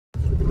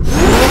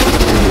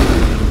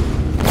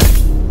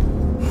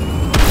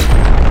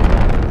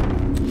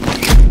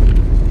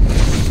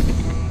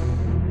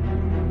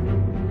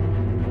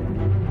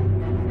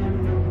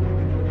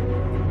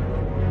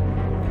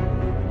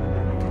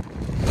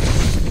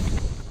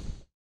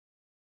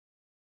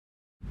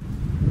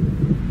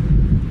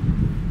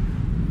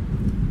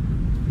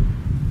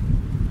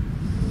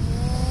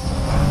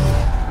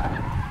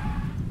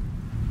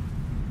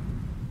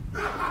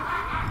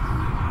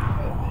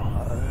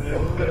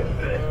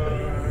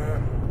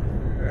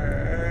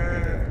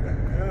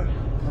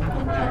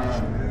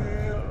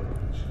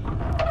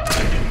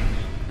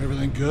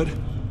good?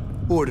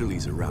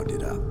 Orderlies are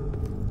rounded up.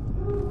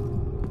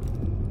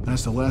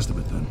 That's the last of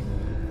it, then.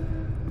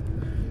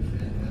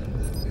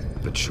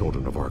 The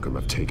children of Arkham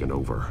have taken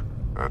over.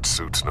 That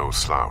suit's no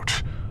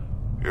slouch.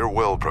 You're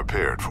well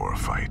prepared for a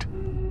fight.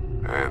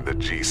 And the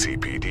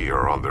GCPD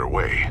are on their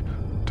way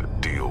to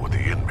deal with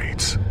the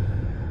inmates.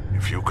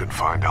 If you can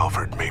find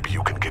Alfred, maybe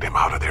you can get him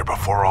out of there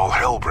before all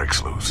hell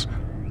breaks loose.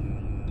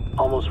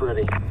 Almost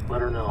ready. Let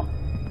her know.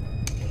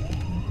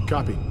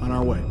 Copy. On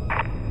our way.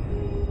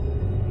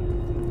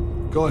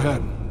 Go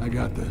ahead. I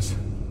got this.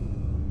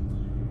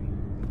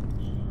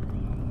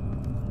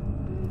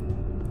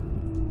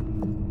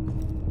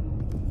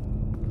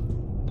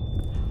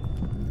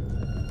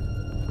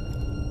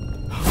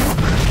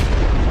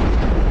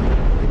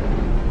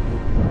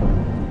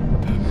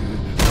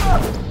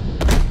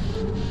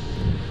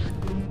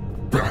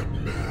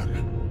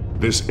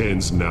 This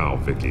ends now,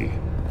 Vicky.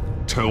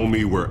 Tell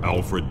me where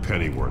Alfred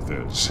Pennyworth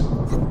is.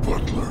 The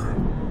butler.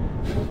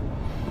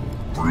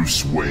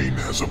 Bruce Wayne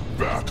has a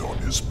bat on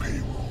his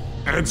payroll.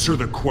 Answer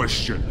the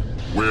question.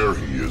 Where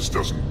he is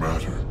doesn't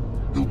matter.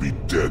 He'll be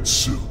dead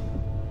soon.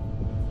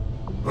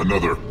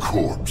 Another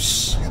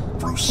corpse in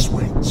Bruce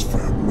Wayne's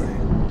family.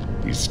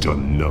 He's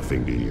done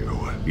nothing to you.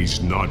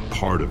 He's not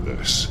part of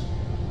this.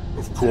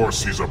 Of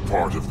course he's a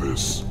part of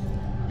this.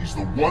 He's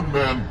the one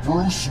man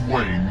Bruce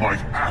Wayne might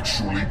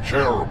actually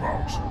care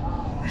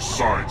about.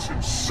 Besides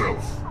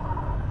himself.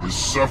 His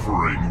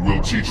suffering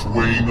will teach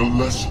Wayne a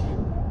lesson.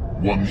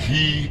 One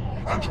he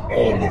and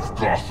all of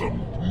Gotham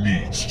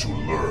needs to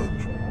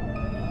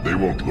learn. They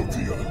won't look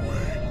the other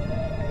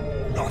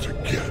way. Not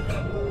again.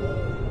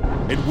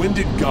 And when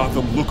did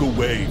Gotham look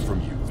away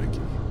from you, Vicky?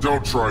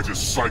 Don't try to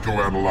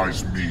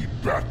psychoanalyze me,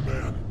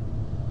 Batman.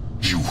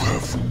 You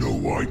have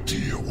no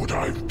idea what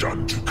I've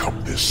done to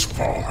come this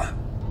far.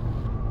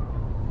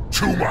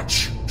 Too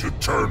much to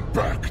turn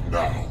back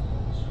now.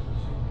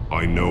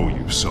 I know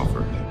you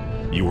suffered.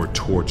 You were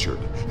tortured,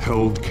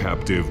 held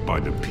captive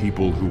by the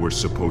people who were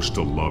supposed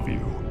to love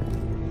you.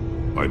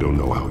 I don't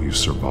know how you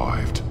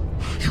survived.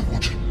 You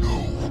want to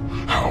know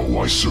how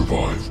I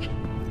survived?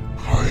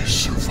 I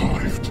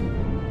survived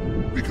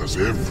because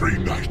every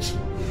night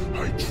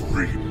I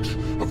dreamed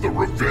of the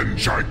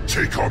revenge I'd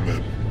take on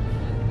them.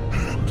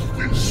 And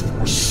this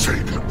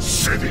forsaken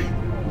city.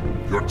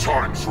 Your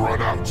time's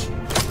run out.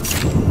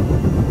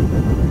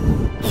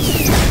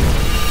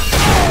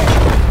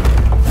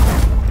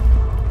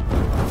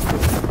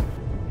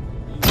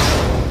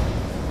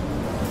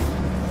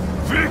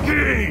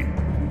 Vicky!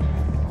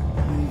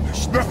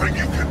 There's nothing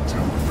you can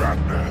do,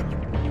 Batman.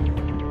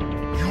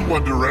 You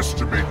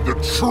underestimate the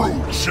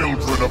true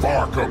children of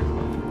Arkham.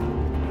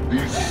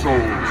 These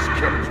souls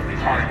kept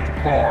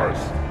behind bars.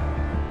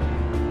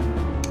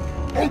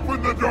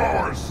 Open the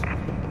doors!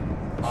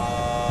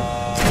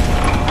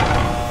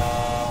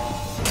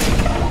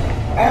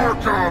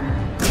 Arkham!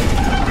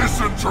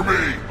 Listen to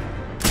me!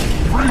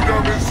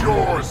 Freedom is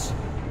yours!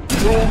 The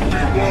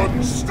only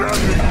one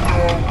standing in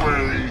your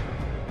way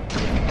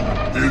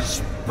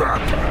is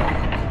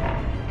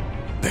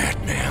Batman.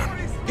 Batman.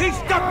 He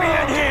stuck me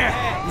in here!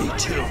 Me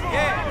too.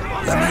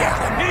 Let me at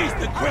him. He's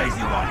the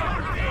crazy one!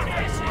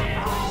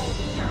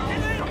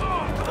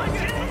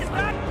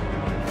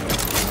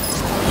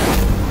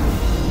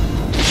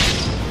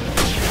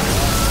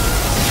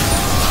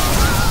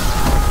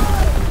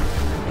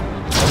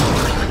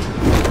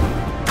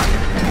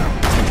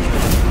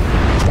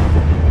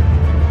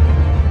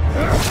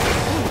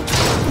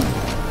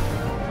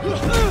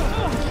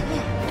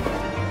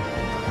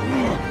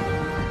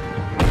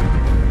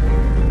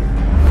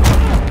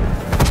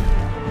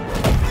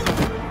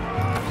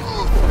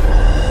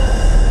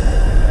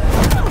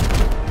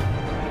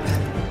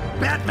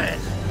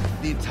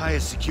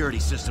 Security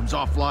system's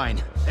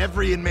offline.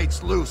 Every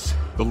inmate's loose.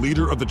 The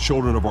leader of the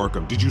Children of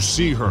Arkham. Did you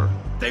see her?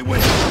 They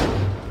went...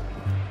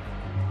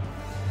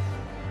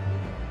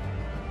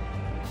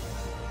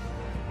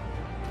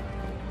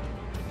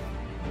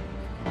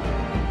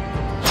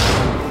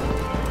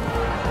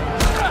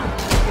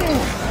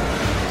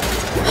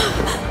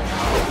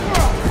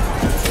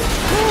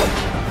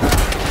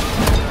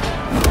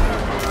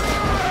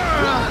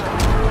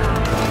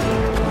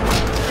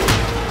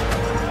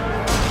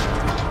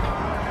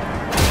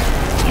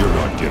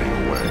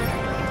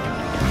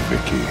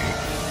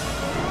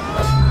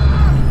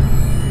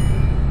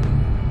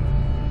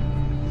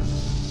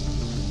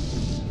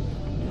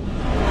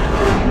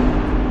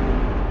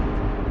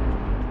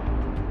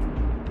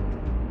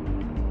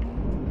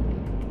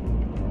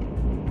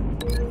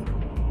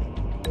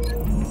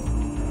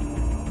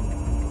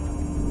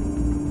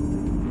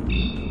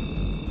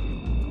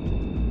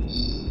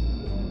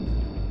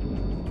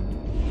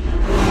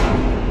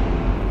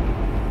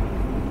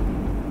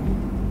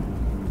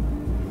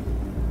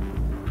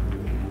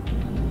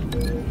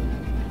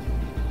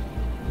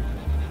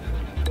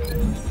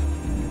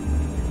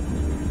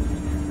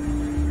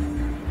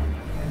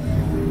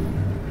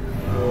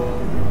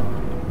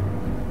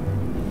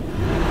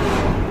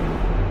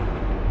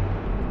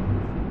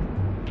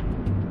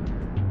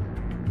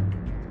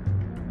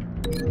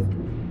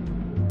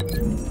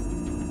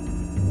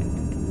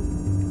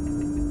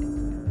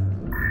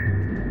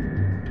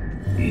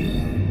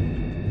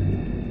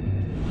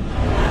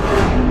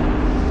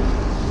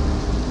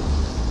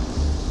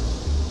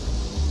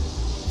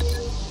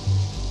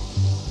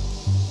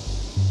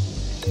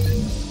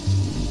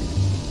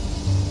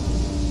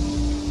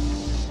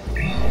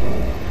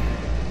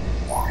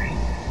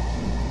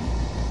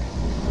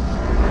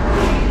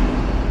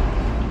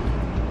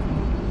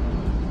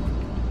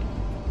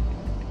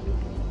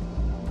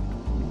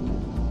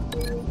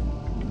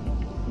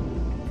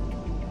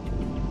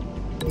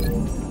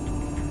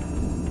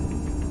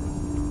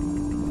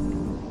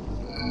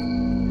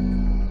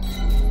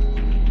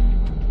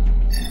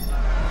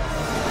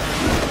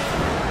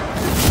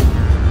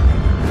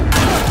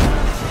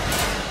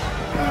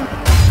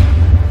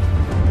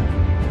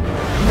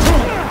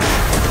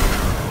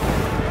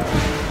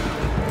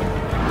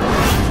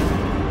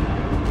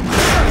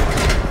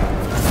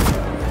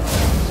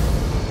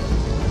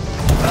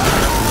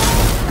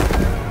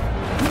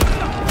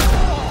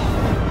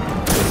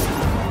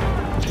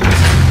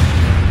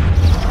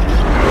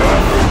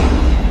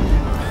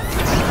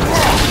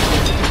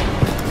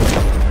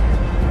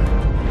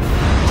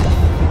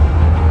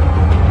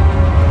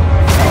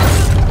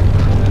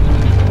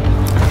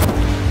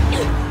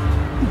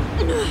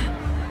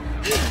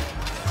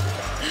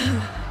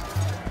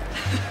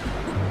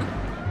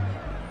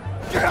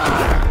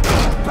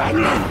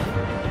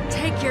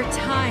 Take your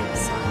time,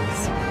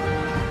 sons.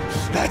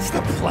 That's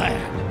the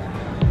plan.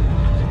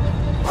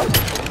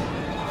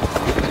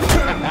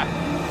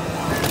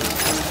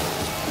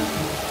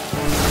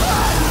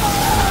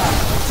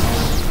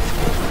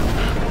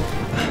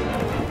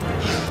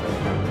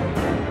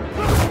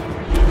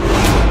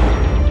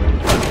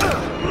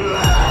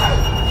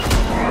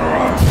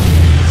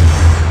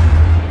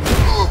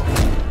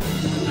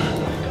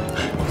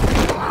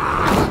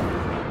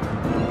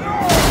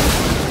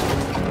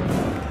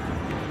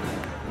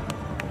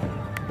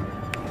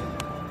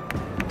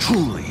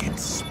 Truly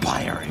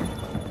inspiring.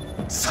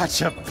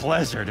 Such a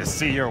pleasure to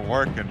see your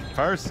work in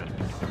person.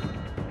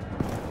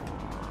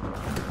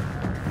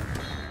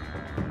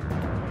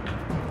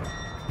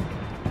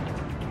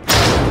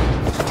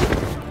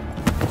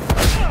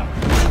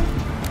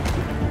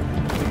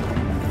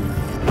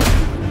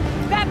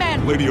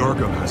 Batman! Lady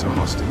Arkham has a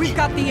hostage. We've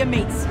got the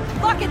inmates.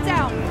 Lock it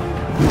down!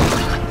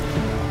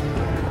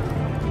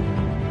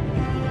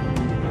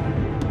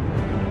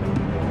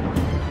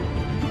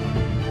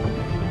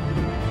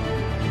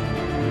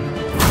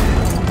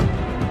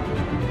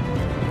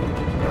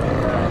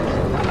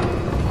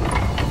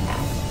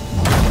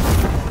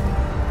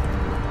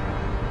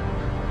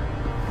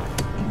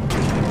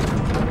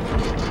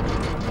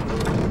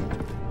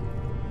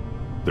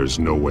 There's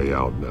no way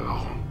out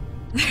now.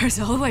 There's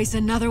always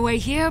another way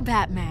here,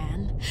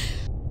 Batman.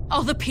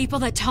 All the people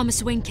that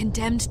Thomas Wayne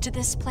condemned to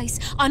this place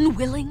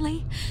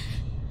unwillingly,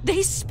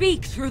 they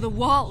speak through the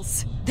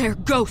walls. Their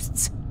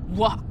ghosts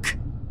walk.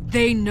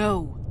 They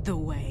know the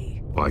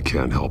way. I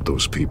can't help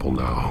those people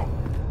now,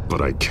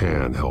 but I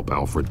can help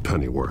Alfred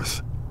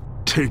Pennyworth.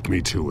 Take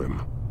me to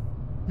him.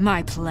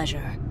 My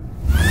pleasure.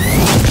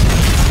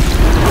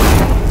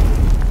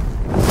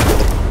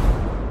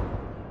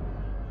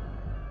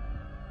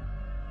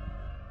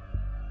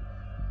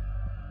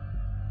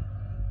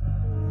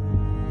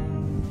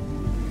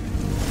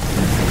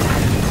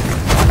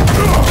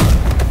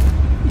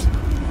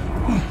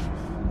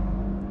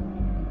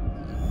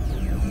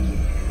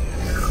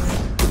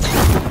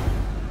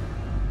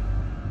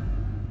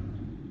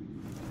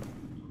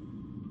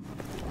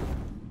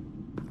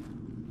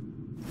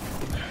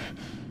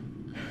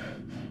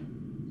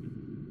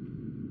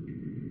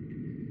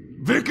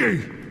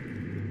 Vicky!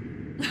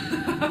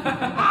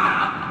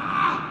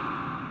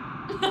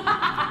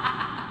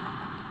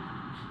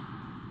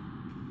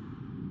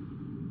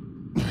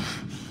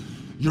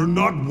 You're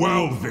not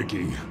well,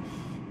 Vicky.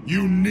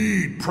 You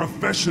need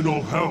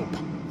professional help.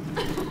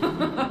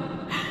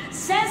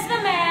 Says the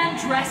man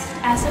dressed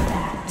as a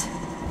bat.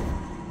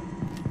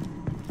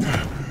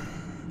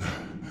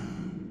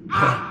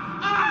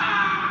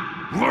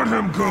 Let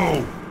him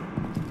go!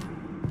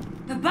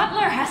 The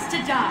butler has to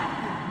die.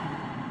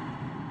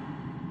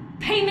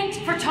 Payment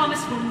for Thomas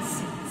Wayne's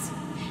sins.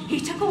 He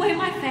took away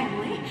my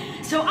family,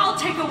 so I'll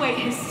take away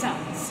his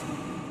sons.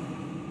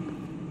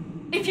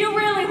 If you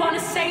really want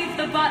to save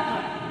the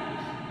butler,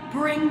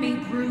 bring me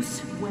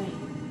Bruce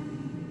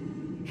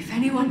Wayne. If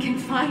anyone can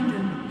find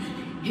him,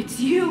 it's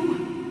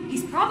you.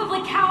 He's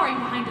probably cowering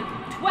behind a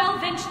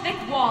 12-inch thick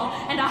wall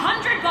and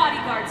 100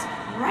 bodyguards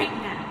right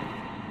now.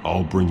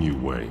 I'll bring you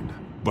Wayne,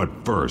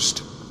 but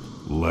first,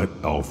 let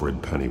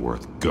Alfred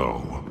Pennyworth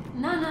go.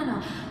 No.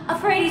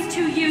 Afraid he's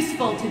too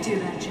useful to do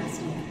that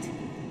just yet.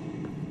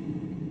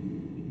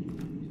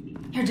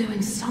 You're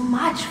doing so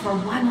much for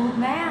one old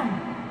man.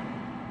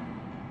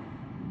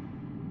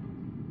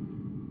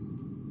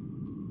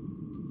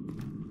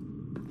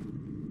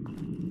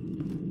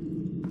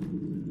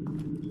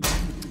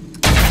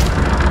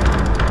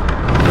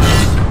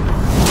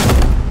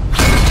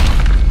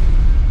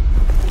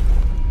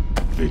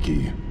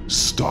 Vicky,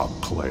 stop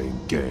playing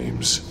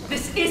games.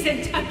 This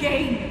isn't a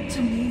game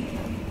to me.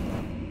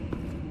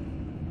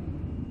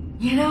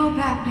 You know,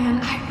 Batman,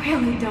 I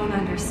really don't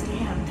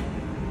understand.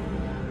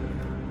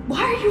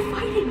 Why are you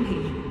fighting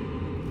me?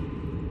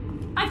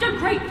 I've done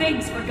great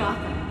things for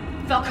Gotham.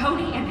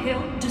 Falcone and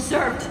Hill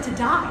deserved to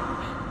die.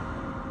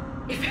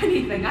 If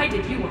anything, I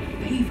did you a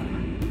favor.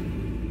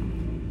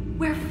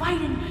 We're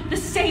fighting the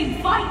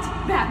same fight,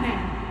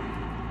 Batman.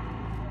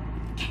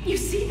 Can't you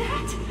see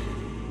that?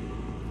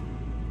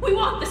 We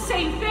want the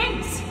same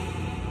things.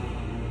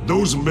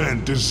 Those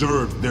men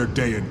deserved their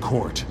day in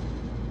court,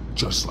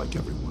 just like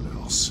everyone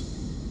else.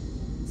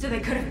 So they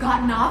could have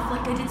gotten off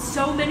like they did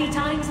so many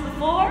times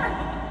before?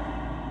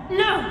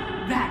 No,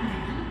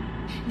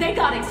 Batman. They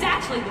got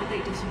exactly what they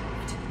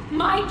deserved.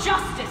 My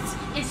justice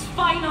is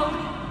final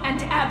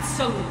and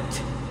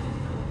absolute.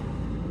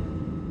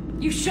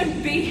 You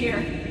shouldn't be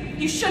here.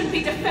 You shouldn't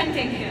be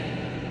defending him.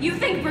 You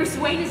think Bruce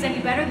Wayne is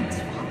any better than his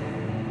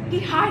father? He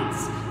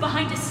hides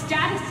behind his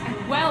status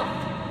and wealth.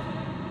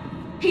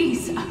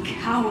 He's a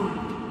coward,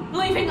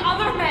 leaving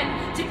other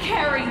men to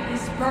carry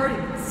his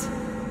burdens.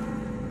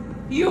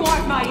 You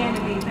aren't my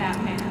enemy,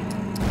 Batman.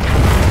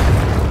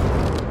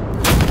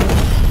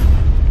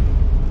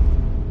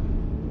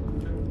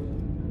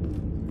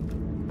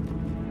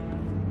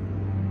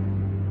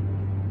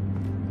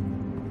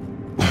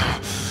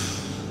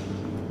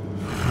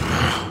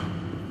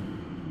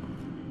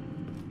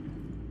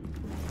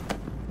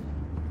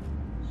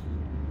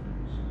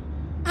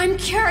 I'm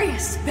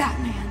curious,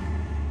 Batman.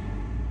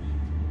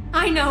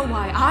 I know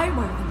why I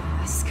wear the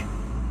mask.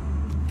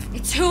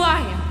 It's who I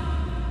am.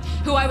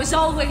 Who I was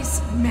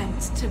always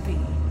meant to be.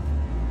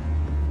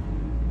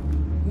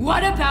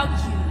 What about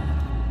you?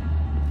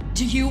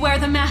 Do you wear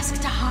the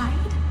mask to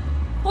hide?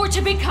 Or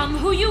to become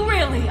who you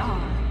really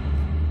are?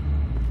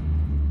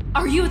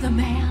 Are you the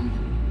man?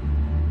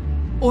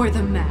 Or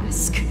the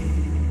mask?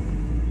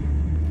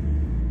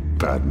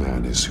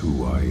 Batman is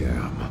who I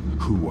am,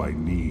 who I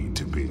need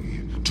to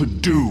be, to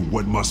do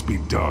what must be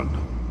done.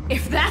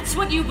 If that's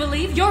what you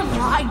believe, you're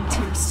lying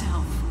to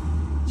yourself.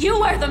 You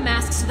wear the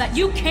mask so that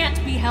you can't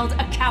be held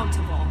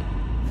accountable.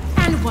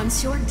 And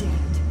once you're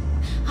dead,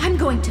 I'm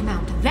going to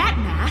mount that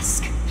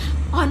mask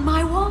on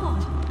my wall.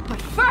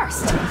 But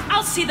first,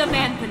 I'll see the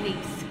man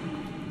beneath.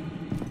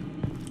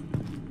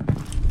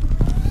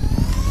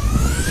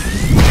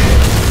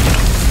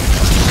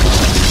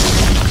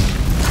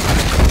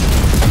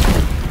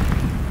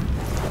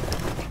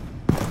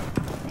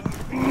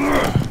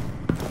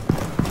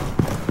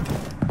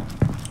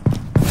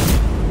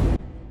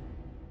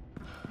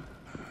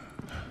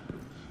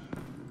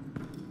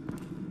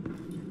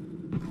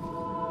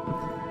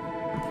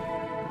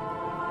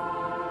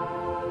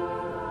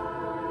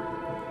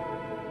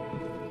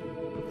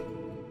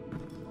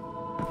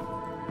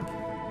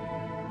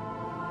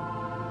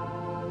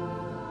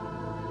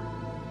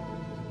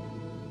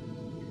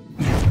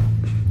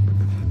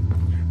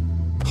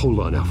 Hold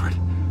on, Alfred.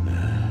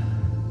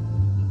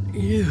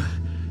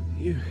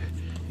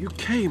 You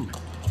came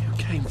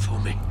for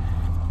me.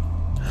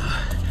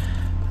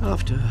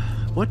 After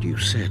what you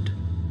said,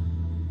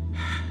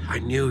 I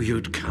knew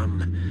you'd come.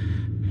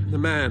 The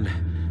man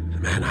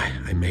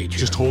I made you.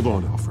 Just hold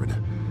on, Alfred.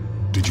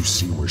 Did you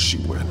see where she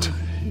went?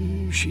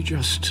 She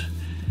just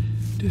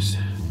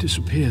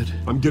disappeared.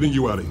 I'm getting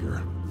you out of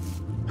here.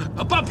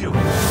 Above you!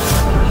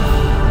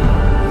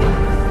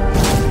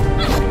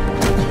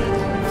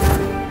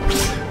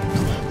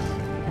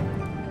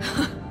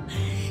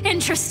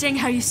 Interesting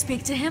how you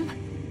speak to him.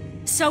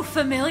 So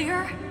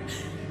familiar.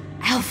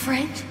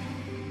 Alfred.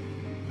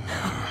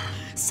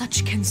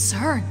 Such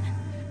concern.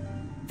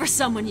 For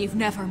someone you've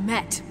never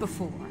met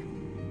before.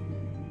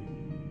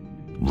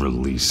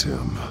 Release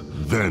him.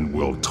 Then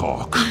we'll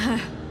talk.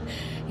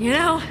 You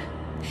know,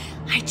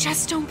 I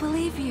just don't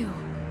believe you.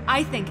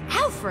 I think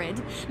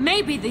Alfred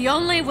may be the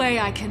only way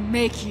I can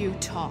make you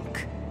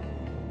talk.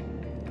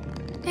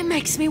 It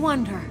makes me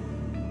wonder,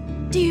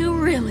 do you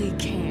really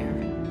care?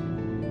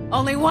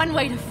 Only one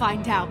way to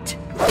find out.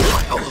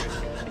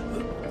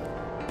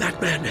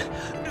 Batman,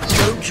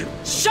 don't you...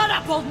 Shut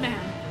up, old man!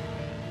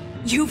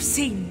 You've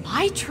seen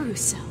my true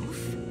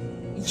self.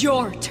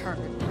 Your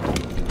turn.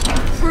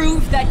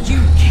 Prove that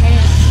you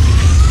can.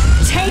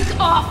 Take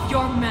off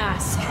your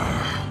mask.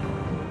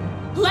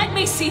 Let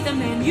me see the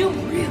man you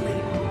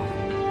really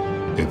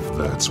are. If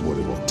that's what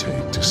it will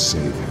take to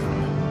save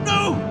him.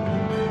 No!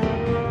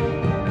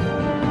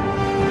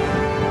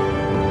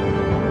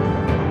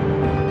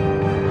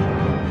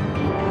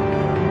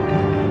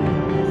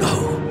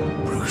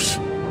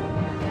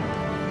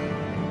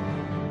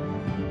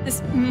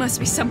 Must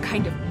be some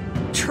kind of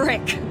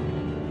trick.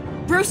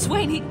 Bruce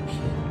Wayne,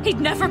 he'd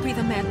never be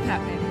the man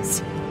Batman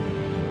is.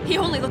 He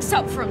only looks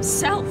out for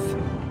himself.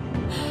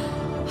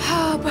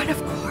 But of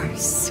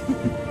course.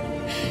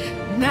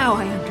 Now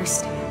I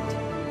understand.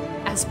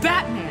 As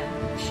Batman,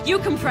 you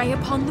can prey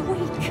upon the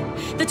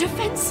weak, the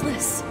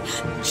defenseless,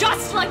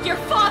 just like your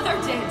father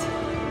did.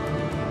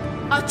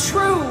 A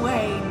true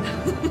Wayne.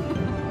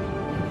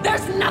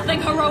 There's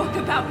nothing heroic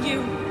about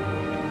you.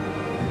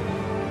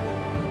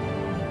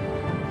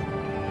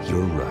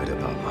 You're right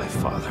about my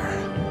father.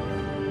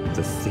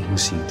 The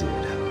things he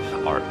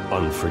did are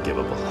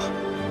unforgivable.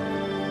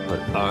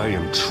 But I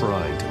am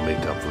trying to make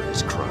up for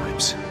his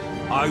crimes.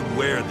 I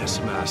wear this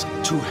mask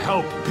to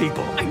help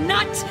people. I'm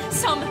not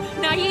some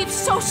naive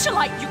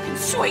socialite you can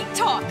sweet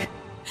talk.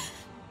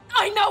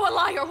 I know a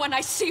liar when I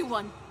see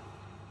one.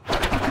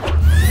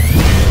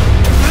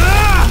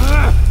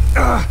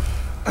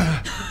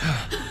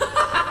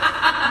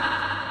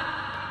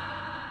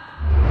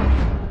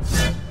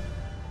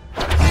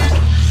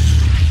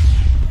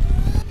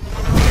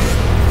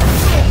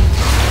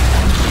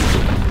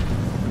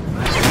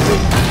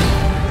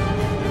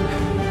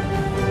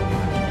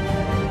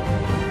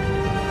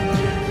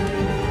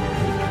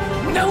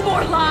 No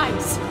more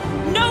lies!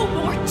 No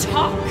more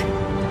talk!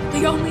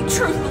 The only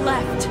truth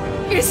left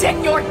is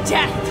in your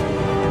death!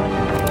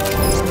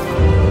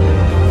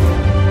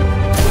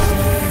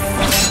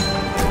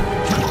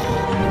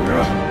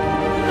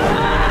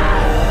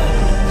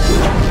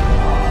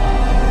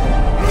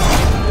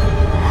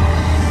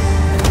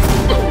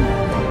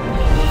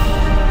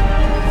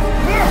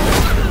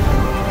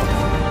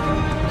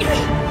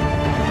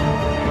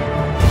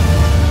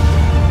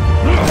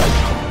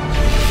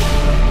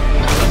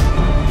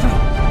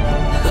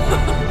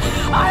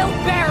 I'll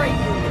bury you!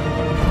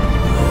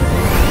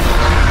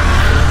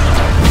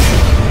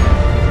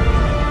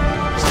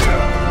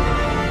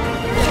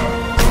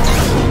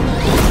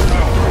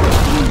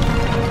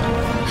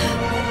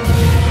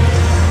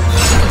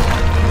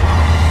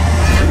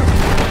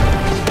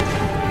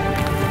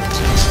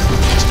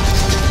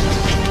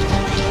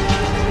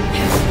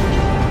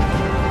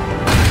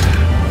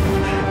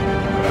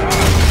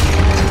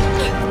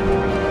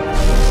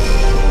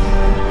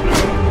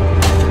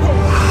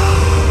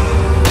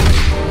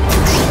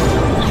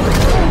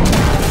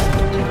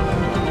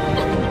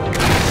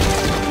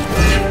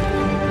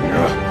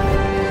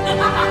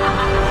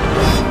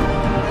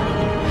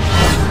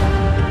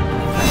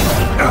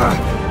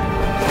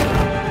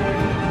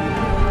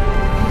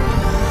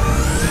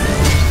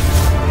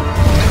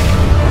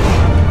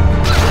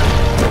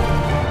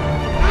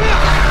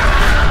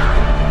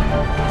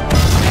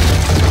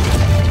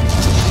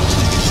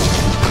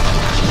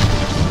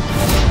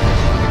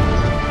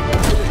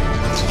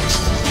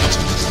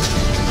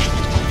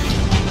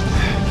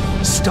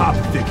 Stop,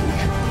 Vicky.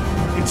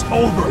 It's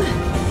over.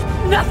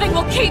 Nothing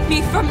will keep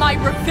me from my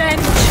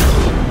revenge.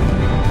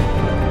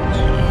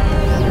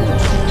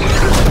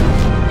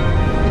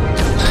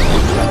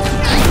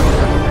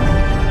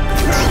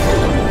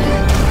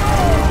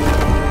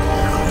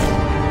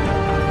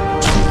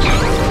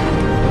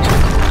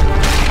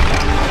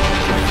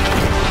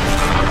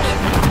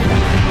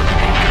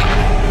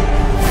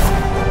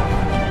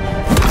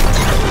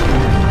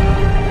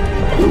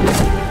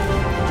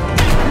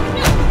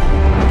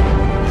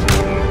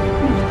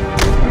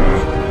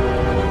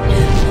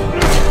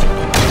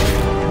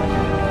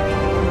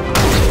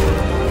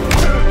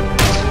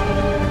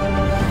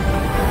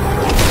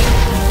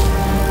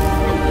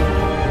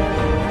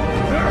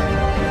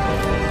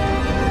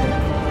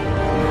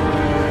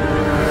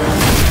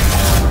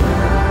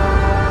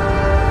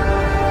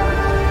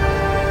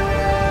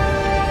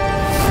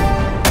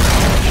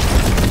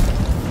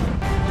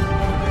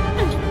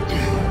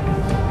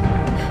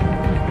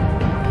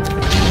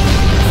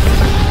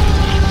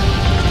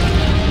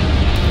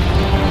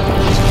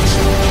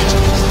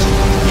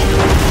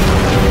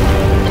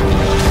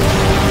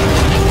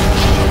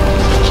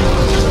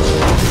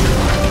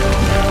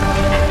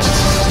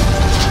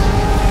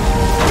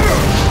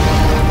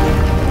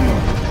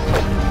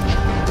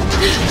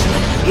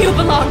 You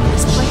belong in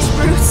this place,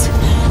 Bruce.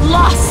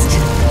 Lost,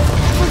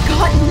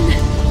 forgotten,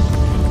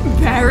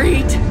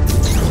 buried.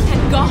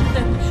 And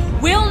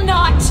Gotham will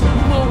not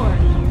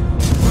mourn.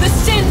 The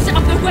sins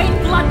of the Wayne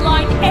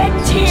bloodline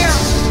end here.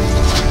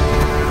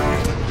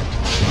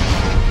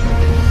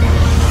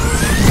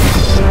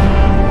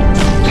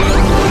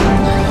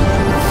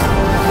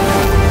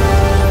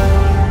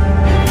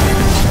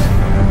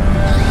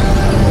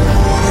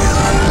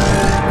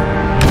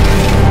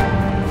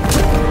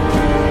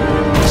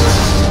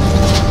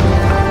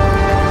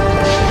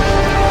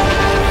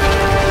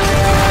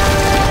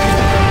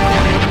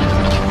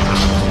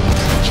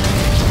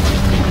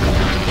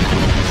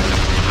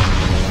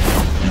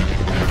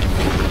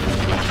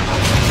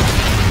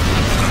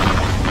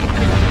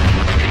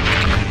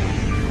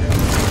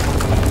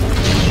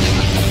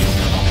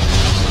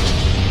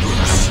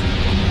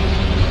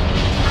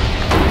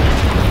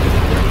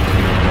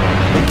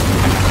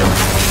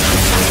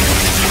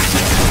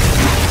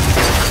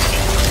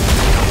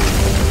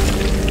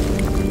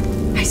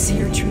 I see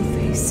your true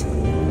face.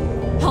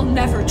 I'll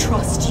never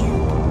trust